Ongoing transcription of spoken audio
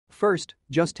First,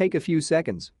 just take a few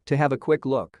seconds to have a quick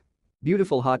look.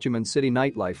 Beautiful Ho Chi Minh City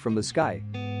nightlife from the sky.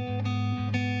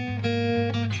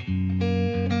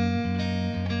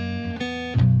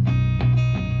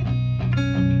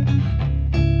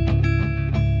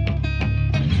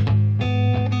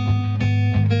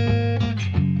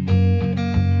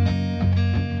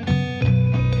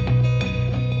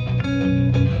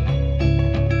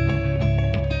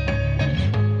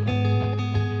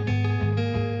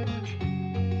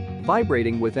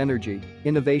 Vibrating with energy,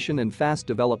 innovation and fast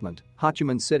development, Ho Chi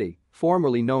Minh City,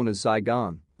 formerly known as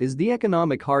Saigon, is the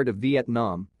economic heart of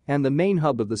Vietnam and the main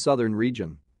hub of the southern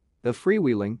region. A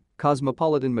freewheeling,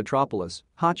 cosmopolitan metropolis,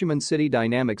 Ho Chi Minh City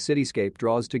dynamic cityscape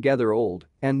draws together old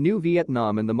and new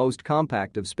Vietnam in the most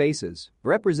compact of spaces,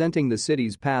 representing the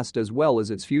city's past as well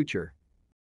as its future.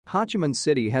 Ho Chi Minh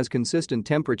City has consistent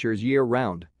temperatures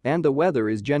year-round, and the weather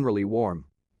is generally warm.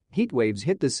 Heat waves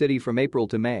hit the city from April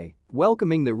to May,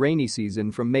 welcoming the rainy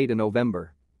season from May to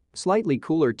November. Slightly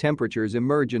cooler temperatures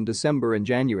emerge in December and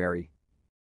January.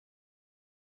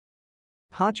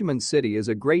 Ho Chi Minh City is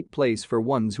a great place for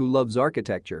ones who loves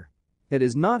architecture. It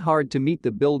is not hard to meet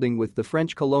the building with the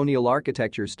French colonial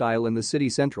architecture style in the city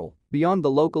central, beyond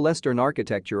the local Eastern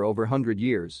architecture over 100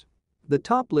 years. The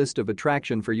top list of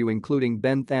attraction for you including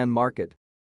Ben Thanh Market,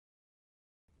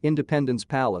 Independence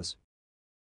Palace,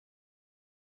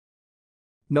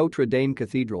 Notre Dame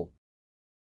Cathedral,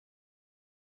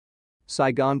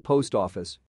 Saigon Post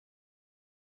Office,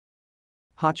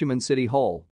 Ho Chi Minh City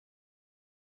Hall,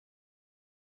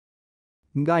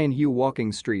 Nguyen Hue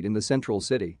Walking Street in the central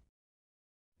city.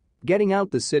 Getting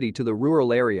out the city to the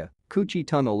rural area, Cu Chi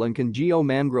Tunnel and Can Geo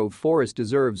Mangrove Forest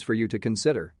deserves for you to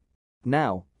consider.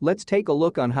 Now, let's take a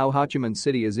look on how Ho Chi Minh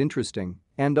City is interesting,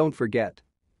 and don't forget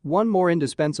one more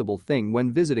indispensable thing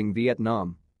when visiting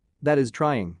Vietnam. That is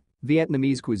trying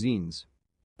Vietnamese cuisines.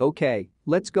 Okay,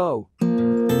 let's go.